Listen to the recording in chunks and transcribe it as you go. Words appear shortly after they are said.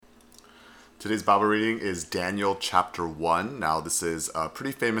Today's Bible reading is Daniel chapter 1. Now, this is a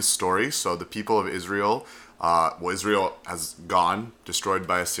pretty famous story. So, the people of Israel, Israel has gone, destroyed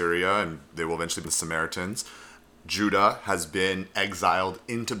by Assyria, and they will eventually be the Samaritans. Judah has been exiled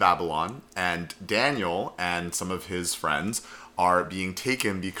into Babylon, and Daniel and some of his friends are being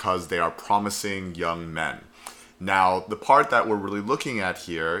taken because they are promising young men. Now, the part that we're really looking at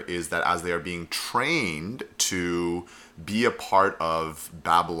here is that as they are being trained to be a part of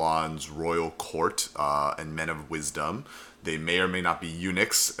Babylon's royal court and men of wisdom, they may or may not be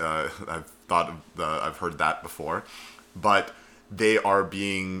eunuchs. I've heard that before, but they are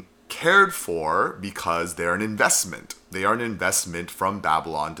being cared for because they're an investment. They are an investment from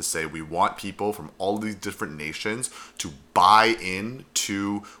Babylon to say we want people from all these different nations to buy in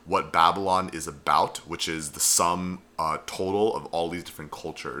to what Babylon is about, which is the sum total of all these different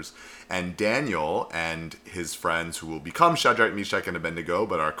cultures. And Daniel and his friends, who will become Shadrach, Meshach, and Abednego,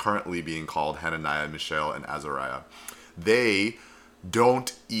 but are currently being called Hananiah, Mishael, and Azariah, they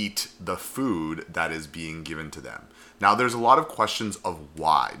don't eat the food that is being given to them. Now, there's a lot of questions of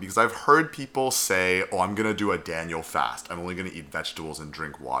why, because I've heard people say, oh, I'm going to do a Daniel fast. I'm only going to eat vegetables and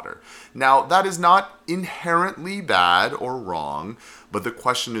drink water. Now, that is not inherently bad or wrong, but the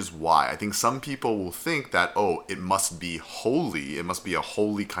question is why. I think some people will think that, oh, it must be holy. It must be a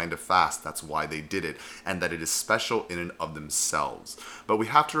holy kind of fast. That's why they did it, and that it is special in and of themselves. But we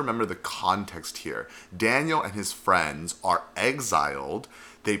have to remember the context here. Daniel and his friends are exiled.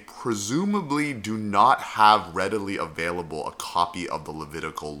 They presumably do not have readily available a copy of the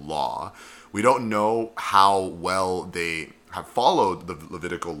Levitical law. We don't know how well they have followed the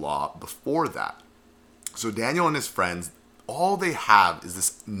Levitical law before that. So Daniel and his friends, all they have is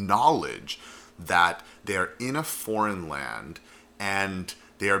this knowledge that they are in a foreign land and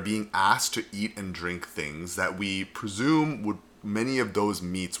they are being asked to eat and drink things that we presume many of those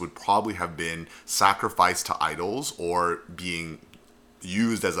meats would probably have been sacrificed to idols or being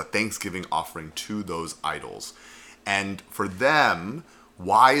used as a Thanksgiving offering to those idols. And for them,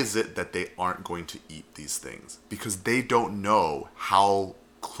 why is it that they aren't going to eat these things? Because they don't know how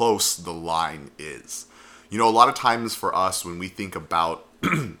close the line is. You know, a lot of times for us, when we think about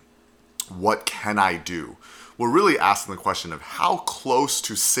what can I do, we're really asking the question of how close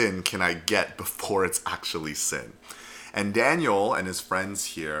to sin can I get before it's actually sin? And Daniel and his friends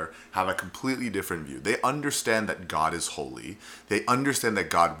here have a completely different view. They understand that God is holy. They understand that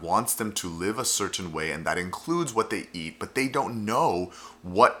God wants them to live a certain way, and that includes what they eat, but they don't know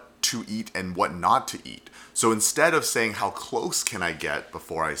what to eat and what not to eat. So instead of saying, how close can I get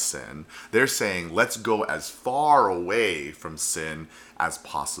before I sin, they're saying, let's go as far away from sin as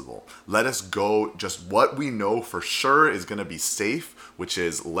possible. Let us go just what we know for sure is going to be safe, which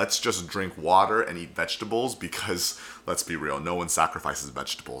is let's just drink water and eat vegetables, because let's be real, no one sacrifices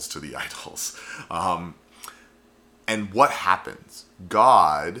vegetables to the idols. And what happens?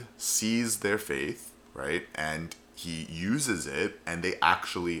 God sees their faith, right? And he uses it, and they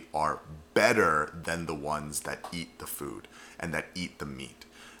actually are better than the ones that eat the food and that eat the meat.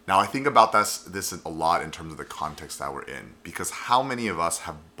 Now, I think about this a lot in terms of the context that we're in, because how many of us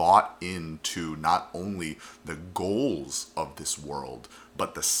have bought into not only the goals of this world,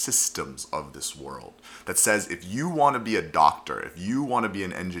 but the systems of this world that says if you want to be a doctor, if you want to be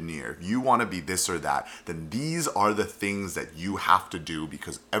an engineer, if you want to be this or that, then these are the things that you have to do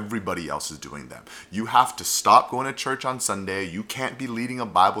because everybody else is doing them. You have to stop going to church on Sunday. You can't be leading a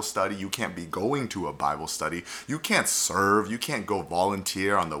Bible study. You can't be going to a Bible study. You can't serve. You can't go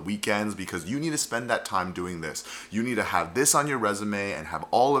volunteer on the weekends because you need to spend that time doing this. You need to have this on your resume and have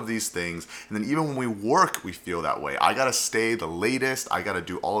all of these things. And then even when we work, we feel that way. I got to stay the latest. I got to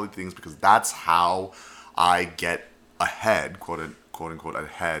do all the things because that's how I get ahead, quote unquote,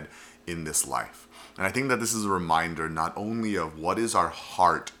 ahead in this life. And I think that this is a reminder not only of what is our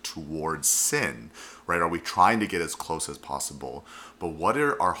heart towards sin, right? Are we trying to get as close as possible? But what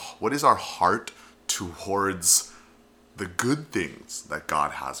is our heart towards the good things that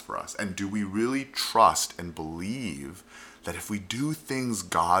God has for us? And do we really trust and believe that if we do things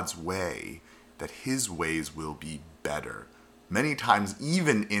God's way, that his ways will be better? Many times,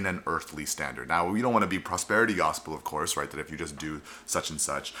 even in an earthly standard. Now, we don't want to be prosperity gospel, of course, right? That if you just do such and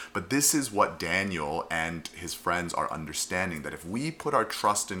such. But this is what Daniel and his friends are understanding, that if we put our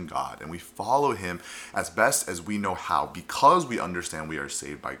trust in God and we follow him as best as we know how, because we understand we are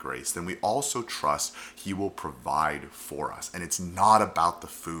saved by grace, then we also trust he will provide for us. And it's not about the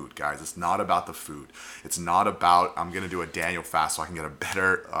food, guys. It's not about the food. It's not about, I'm going to do a Daniel fast so I can get a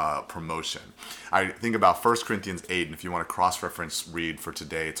better promotion. I think about 1 Corinthians 8, and if you want to cross cross-reference read for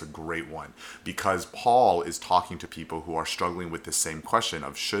today, it's a great one, because Paul is talking to people who are struggling with the same question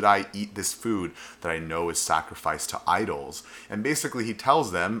of, should I eat this food that I know is sacrificed to idols? And basically he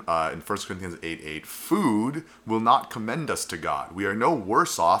tells them in 1 Corinthians 8:8, food will not commend us to God. We are no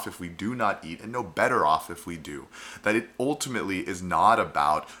worse off if we do not eat, and no better off if we do. That it ultimately is not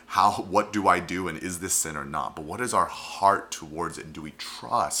about what do I do and is this sin or not, but what is our heart towards it, and do we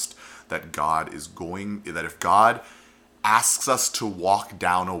trust that that if God asks us to walk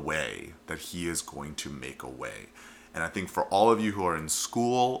down a way, that he is going to make a way. And I think for all of you who are in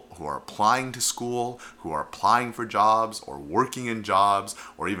school, who are applying to school, who are applying for jobs or working in jobs,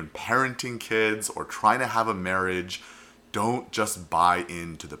 or even parenting kids or trying to have a marriage, don't just buy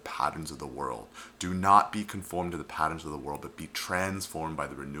into the patterns of the world. Do not be conformed to the patterns of the world, but be transformed by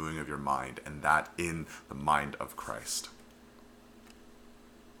the renewing of your mind, and that in the mind of Christ.